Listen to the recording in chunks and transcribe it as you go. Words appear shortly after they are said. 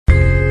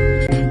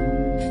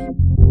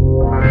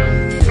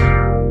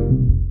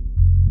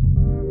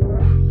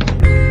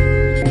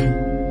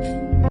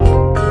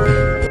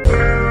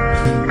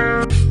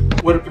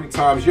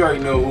Vibes, you already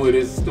know who it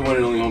is. It's the one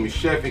and only homie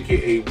Chef,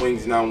 aka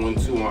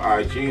Wings912 on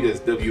IG. That's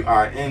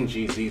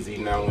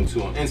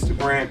WINGZZ912 on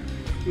Instagram.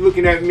 You're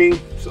looking at me,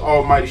 it's an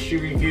almighty shoe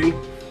review.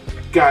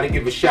 Gotta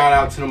give a shout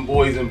out to them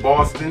boys in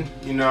Boston,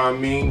 you know what I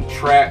mean?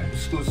 Trap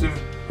exclusive,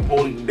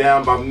 holding it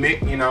down by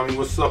Mick, you know what I mean?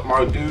 What's up,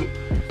 my dude?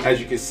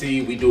 As you can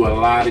see, we do a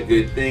lot of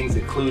good things,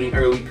 including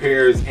early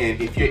pairs.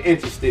 And if you're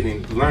interested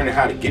in learning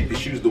how to get the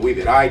shoes the way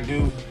that I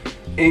do,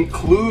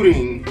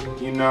 including,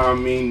 you know what I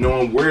mean,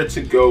 knowing where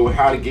to go,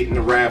 how to get in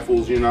the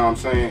raffles, you know what I'm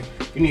saying?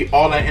 If you need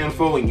all that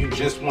info and you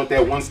just want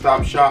that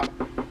one-stop shop,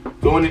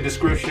 go in the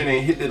description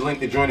and hit the link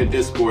to join the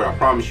Discord. I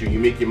promise you, you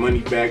make your money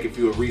back if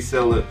you're a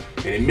reseller,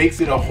 and it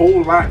makes it a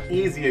whole lot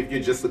easier if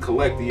you're just a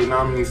collector, you know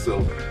what I mean?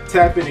 So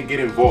tap in and get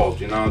involved,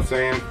 you know what I'm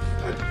saying?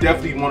 I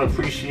definitely want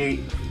to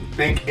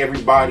thank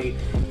everybody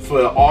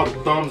for all the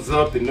thumbs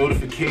up, the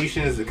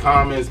notifications, the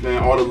comments,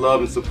 man, all the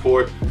love and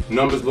support.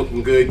 Numbers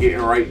looking good, getting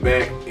right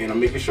back, and I'm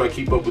making sure I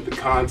keep up with the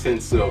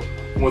content. So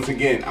once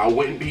again, I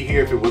wouldn't be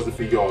here if it wasn't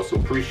for y'all, so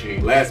appreciate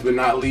it. Last but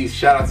not least,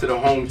 shout out to the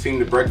home team,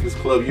 the Breakfast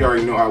Club. You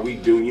already know how we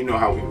do, you know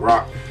how we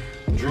rock.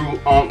 Drew,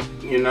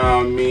 you know what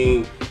I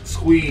mean,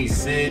 Squeeze,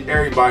 Sid,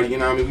 everybody, you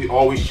know what I mean? We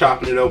always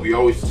chopping it up, we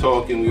always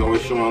talking, we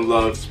always showing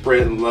love,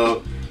 spreading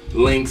love.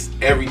 Links,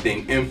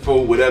 everything,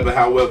 info, whatever,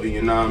 however,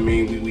 you know what I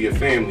mean? We a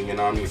family, you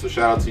know what I mean? So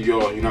shout out to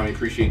y'all, you know what I mean?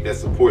 Appreciate that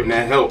support and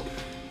that help,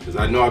 because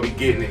I know I'll be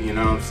getting it, you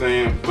know what I'm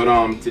saying? But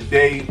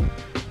today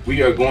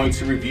we are going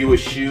to review a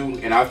shoe,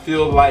 and I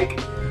feel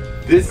like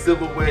this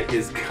silhouette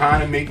is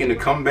kind of making a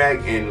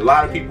comeback, and a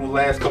lot of people the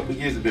last couple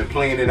years have been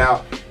playing it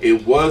out.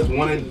 It was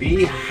one of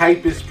the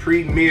hypest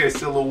premier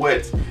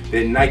silhouettes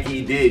that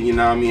Nike did, you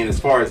know what I mean? As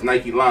far as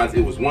Nike lines,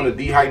 it was one of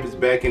the hypest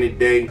back in the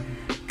day.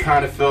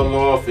 Kind of fell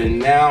off, and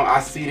now I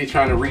see they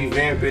trying to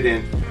revamp it,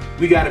 and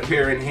we got a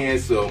pair in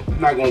hand, so I'm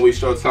not gonna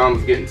waste your time.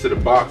 Let's get into the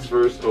box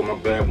first. Oh my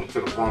bad, went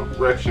to the wrong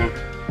direction.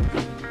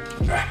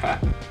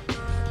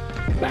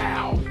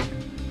 Bow.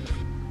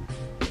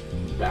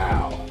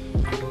 Bow.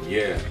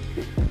 Yeah.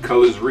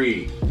 Colors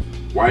read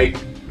white,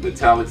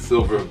 metallic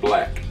silver,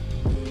 black.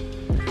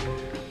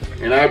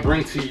 And I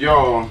bring to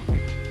y'all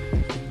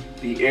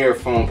the Air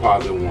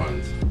Foamposite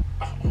ones.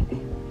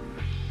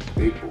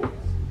 Big boys.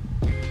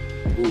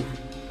 Oof.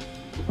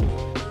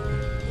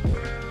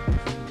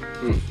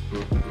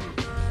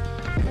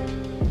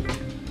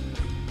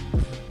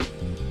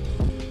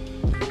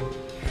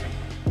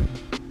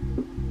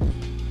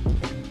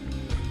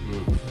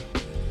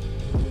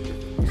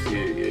 You see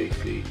it? Yeah, you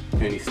see.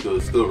 Penny still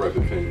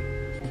repping Penny.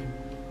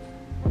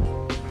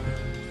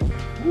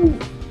 Woo.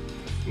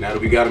 Now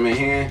that we got them in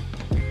hand,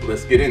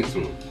 let's get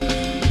into them.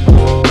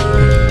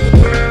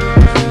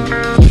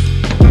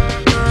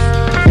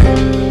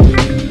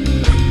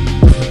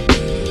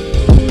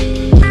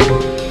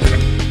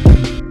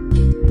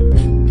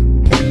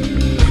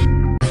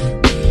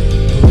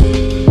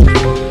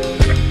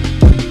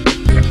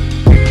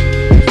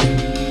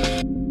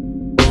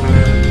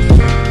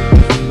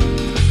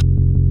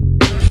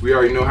 We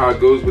already know how it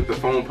goes with the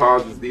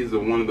Foamposites. These are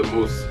one of the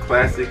most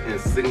classic and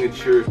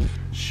signature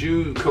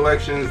shoe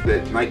collections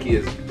that Nike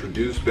has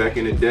produced back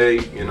in the day,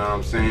 you know what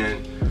I'm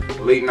saying?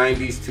 Late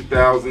 90s,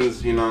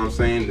 2000s, you know what I'm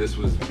saying? This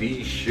was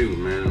the shoe,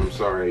 man. I'm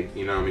sorry,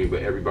 you know what I mean?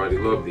 But everybody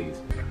loved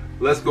these.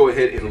 Let's go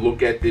ahead and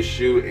look at this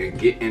shoe and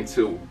get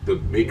into the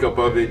makeup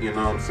of it, you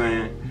know what I'm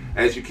saying?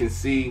 As you can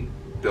see,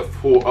 the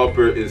full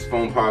upper is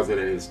Foamposite,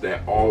 and it's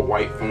that all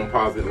white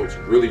Foamposite. It looks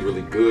really,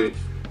 really good.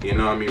 You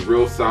know what I mean?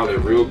 Real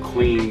solid, real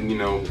clean, you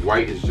know,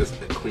 white is just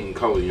a clean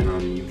color, you know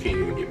what I mean? You can't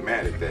even get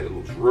mad at that. It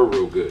looks real,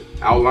 real good.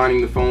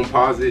 Outlining the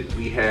Foamposite,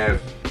 we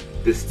have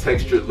this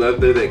textured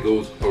leather that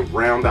goes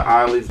around the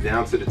eyelids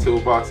down to the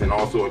toe box and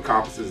also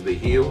encompasses the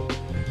heel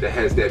that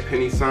has that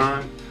penny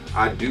sign.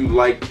 I do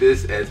like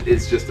this as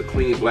it's just a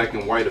clean black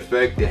and white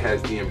effect. It has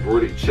the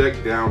embroidered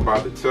check down by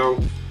the toe,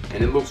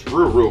 and it looks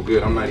real, real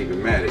good. I'm not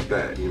even mad at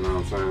that, you know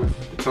what I'm saying?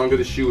 The tongue of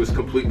the shoe is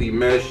completely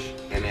mesh,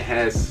 and it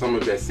has some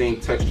of that same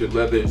textured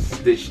leather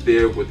stitched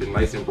there with a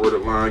nice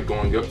embroidered line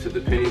going up to the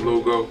penny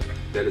logo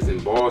that is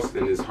embossed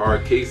in this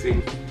hard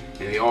casing.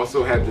 And they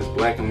also have this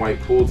black and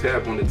white pull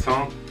tab on the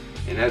tongue,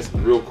 and that's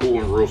real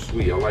cool and real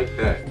sweet. I like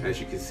that.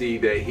 As you can see,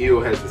 that heel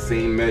has the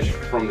same mesh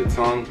from the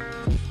tongue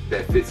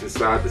that fits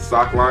inside the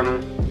sock liner,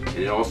 and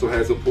it also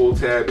has a pull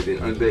tab, and then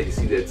under that you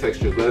see that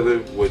textured leather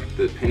with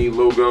the penny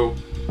logo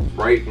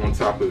right on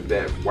top of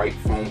that white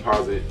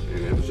Foamposite,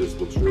 and it just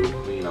looks really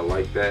clean. I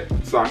like that.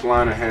 Sock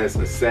liner has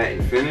a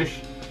satin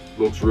finish,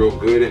 looks real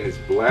good, and it's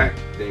black.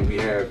 Then we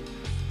have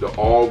the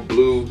all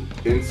blue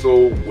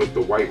insole with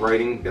the white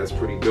writing. That's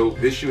pretty dope.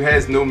 This shoe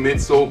has no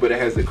midsole, but it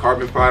has the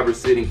carbon fiber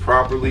sitting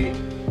properly,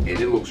 and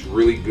it looks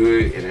really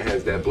good, and it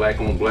has that black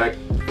on black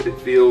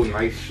feel,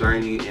 nice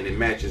shiny, and it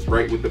matches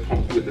right with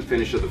the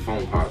finish of the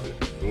Foamposite.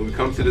 When we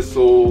come to the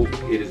sole,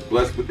 it is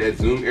blessed with that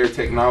Zoom Air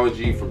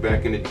technology from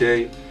back in the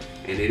day,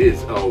 and it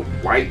is a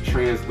white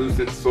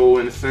translucent sole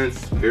in a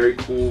sense. Very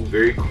cool,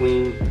 very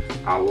clean.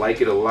 I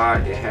like it a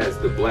lot. It has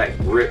the black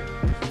grip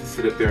to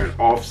sit up there and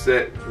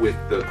offset with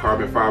the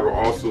carbon fiber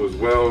also as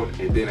well.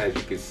 And then as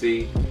you can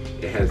see,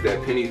 It has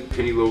that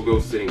penny logo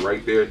sitting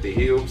right there at the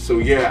heel. So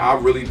yeah, I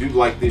really do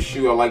like this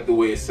shoe. I like the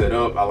way it's set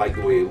up. I like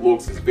the way it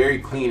looks. It's very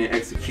clean in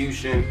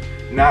execution.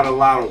 Not a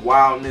lot of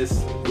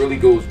wildness. It really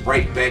goes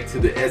right back to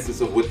the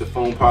essence of what the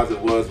Foamposite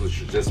was,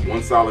 which was just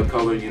one solid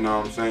color, you know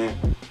what I'm saying?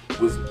 It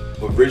was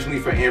originally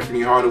for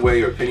Anthony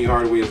Hardaway, or Penny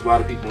Hardaway, as a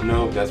lot of people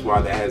know. That's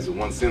why that has the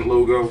 1 cent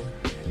logo.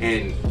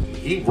 And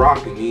he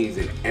rocking these,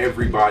 and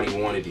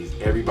everybody wanted these.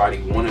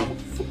 Everybody wanted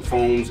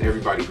foams.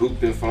 Everybody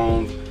hooped in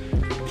foams.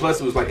 Plus,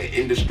 it was like an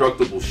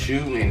indestructible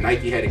shoe, and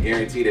Nike had a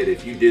guarantee that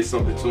if you did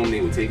something to them, they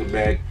would take them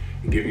back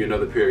and give you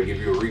another pair, give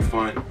you a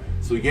refund.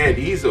 So yeah,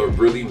 these are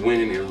really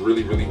winning and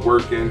really, really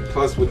working.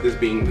 Plus, with this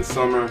being the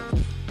summer,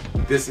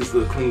 this is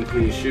the clean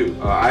shoe.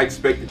 I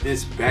expected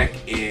this back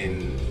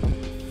in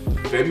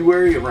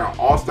February, around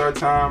All-Star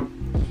time.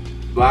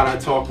 A lot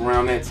of talk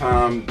around that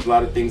time, a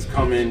lot of things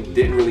coming,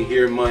 didn't really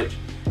hear much.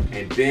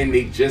 And then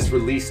they just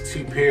released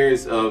two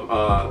pairs of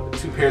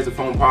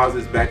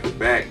Foamposites back to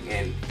back,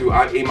 and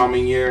throughout A Mama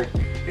year.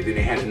 And then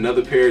they had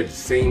another pair the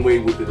same way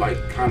with the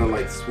kind of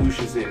like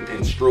swooshes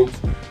and strokes,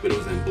 but it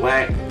was in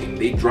black, and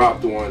they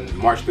dropped on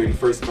March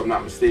 31st if I'm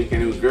not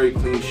mistaken. It was a very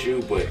clean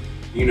shoe, but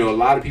you know, a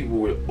lot of people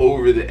were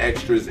over the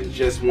extras and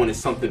just wanted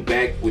something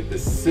back with the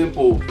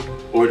simple,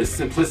 or the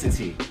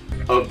simplicity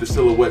of the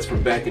silhouettes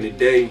from back in the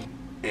day.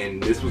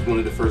 And this was one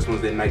of the first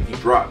ones that Nike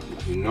dropped,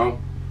 you know?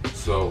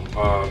 So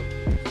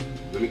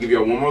let me give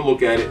y'all one more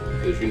look at it,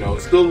 because you know,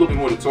 it's still a little bit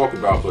more to talk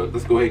about, but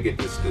let's go ahead and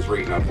get this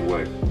rating out the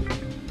way.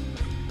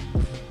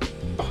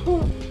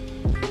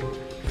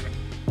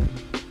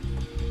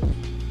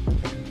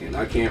 And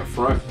I can't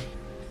front,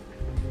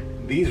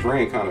 these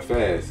ran kind of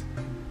fast.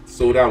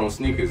 Sold out on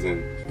sneakers,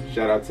 and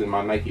shout out to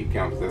my Nike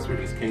account, because that's where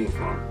these came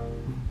from.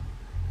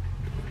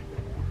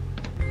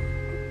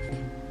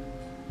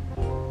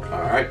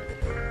 Alright,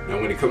 now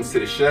when it comes to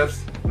the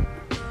chefs,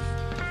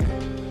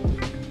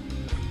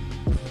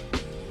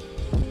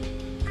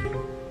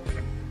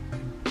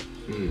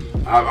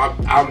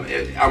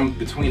 I'm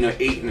between an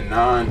 8 and a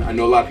 9. I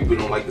know a lot of people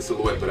don't like the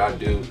silhouette, but I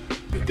do.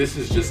 But this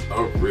is just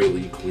a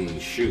really clean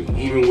shoe.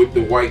 Even with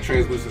the white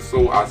translucent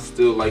sole, I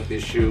still like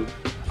this shoe.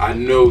 I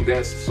know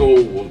that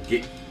sole will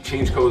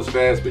change colors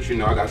fast, but you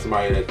know, I got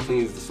somebody that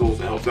cleans the soles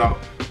and helps out,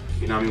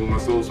 you know what I mean, with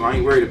my soles, so I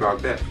ain't worried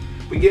about that.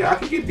 But yeah, I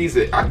can give these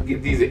an 8. I'll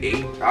give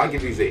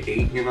these an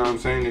 8, you know what I'm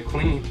saying? They're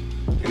clean,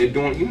 and they're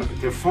doing, you know,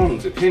 they're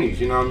foams, they're pennies,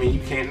 you know what I mean?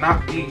 You can't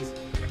knock these,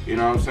 you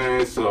know what I'm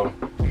saying? So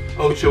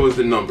 8 is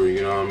the number,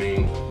 you know what I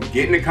mean?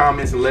 Get in the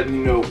comments and let me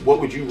know, what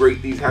would you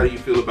rate these? How do you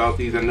feel about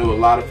these? I know a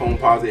lot of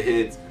Foamposite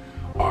heads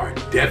are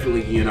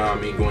definitely, you know what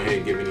I mean, going ahead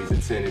and giving these a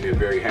 10, and they're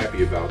very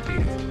happy about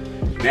these.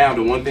 Now,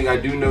 the one thing I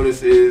do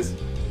notice is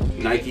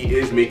Nike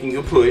is making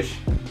a push.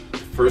 The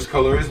first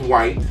color is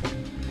white.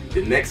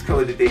 The next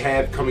color that they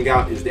have coming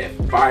out is that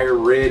fire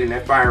red, and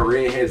that fire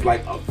red has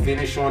like a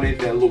finish on it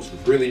that looks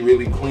really,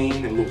 really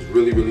clean and looks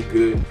really, really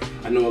good.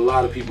 I know a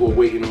lot of people are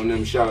waiting on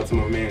them. Shout out to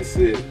my man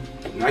Sid.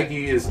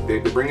 Nike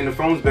they're bringing the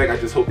phones back. I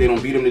just hope they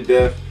don't beat them to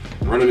death,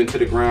 run them into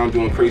the ground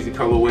doing crazy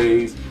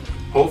colorways.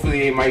 Hopefully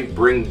they might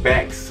bring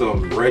back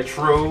some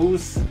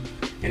retros.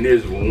 And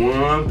there's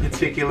one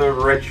particular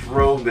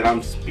retro that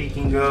I'm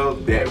speaking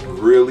of that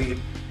really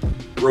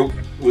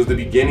was the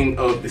beginning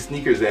of the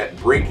sneakers at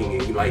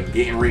breaking and like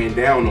getting ran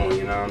down on,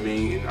 you know what I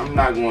mean? And I'm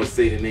not going to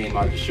say the name,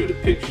 I'll just show the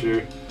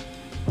picture.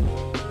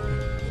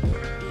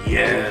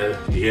 Yeah,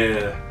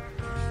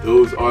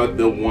 those are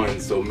the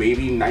ones. So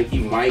maybe Nike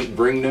might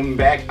bring them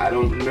back, I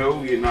don't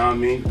know, you know what I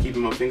mean?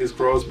 Keeping my fingers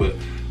crossed. But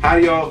how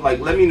do y'all, like,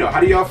 let me know, how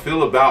do y'all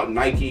feel about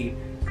Nike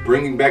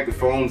bringing back the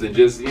foams and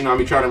just, you know what I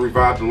mean, trying to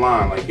revive the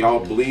line? Like,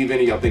 y'all believe in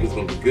it? Y'all think it's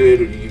gonna be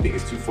good, or do you think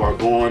it's too far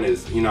gone?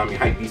 Is, you know what I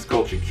mean, hypebeast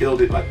culture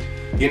killed it? Like,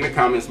 get in the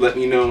comments, let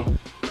me know.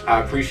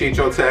 I appreciate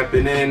y'all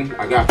tapping in.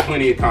 I got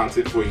plenty of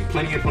content for you,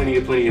 plenty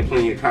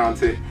of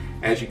content.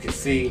 As you can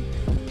see,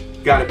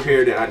 got a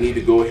pair that I need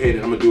to go ahead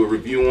and I'm gonna do a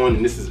review on,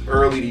 and this is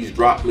early. These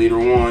drop later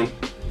on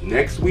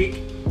next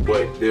week,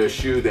 but they're a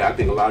shoe that I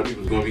think a lot of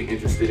people are going to be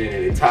interested in,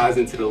 and it ties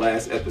into the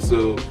last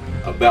episode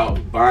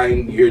about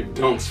buying your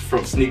dunks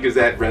from Sneakers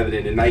app rather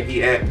than the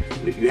Nike app.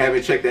 And if you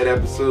haven't checked that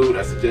episode,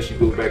 I suggest you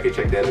go back and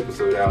check that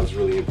episode out. It's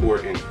really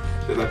important,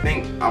 because I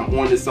think I'm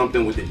onto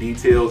something with the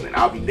details, and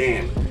I'll be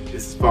damned,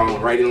 this is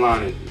falling right in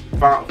line.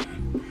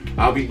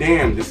 I'll be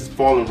damned, this is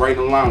falling right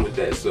in line with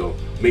that. So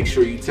make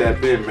sure you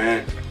tap in,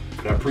 man.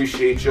 I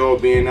appreciate y'all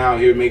being out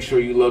here. Make sure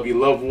you love your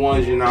loved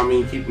ones, you know what I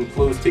mean? Keep them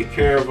close, take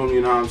care of them, you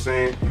know what I'm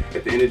saying?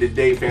 At the end of the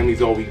day,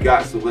 family's all we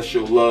got, so let's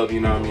show love, you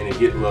know what I mean, and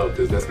get love,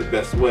 because that's the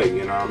best way,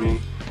 you know what I mean?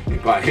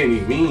 And by any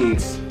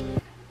means,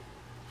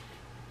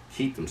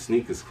 keep them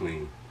sneakers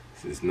clean.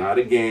 This is not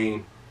a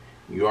game.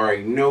 You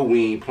already know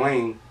we ain't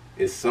playing.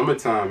 It's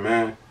summertime,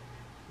 man.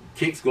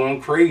 Kick's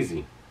going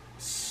crazy.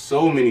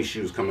 So many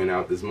shoes coming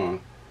out this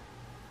month.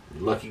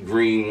 Lucky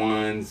green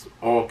ones,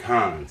 all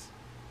kinds.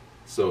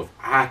 So if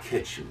I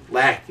catch you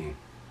lacking,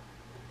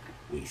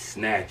 we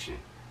snatching.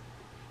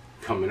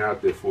 Coming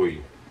out there for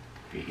you.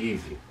 Be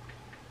easy.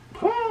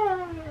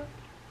 Bye.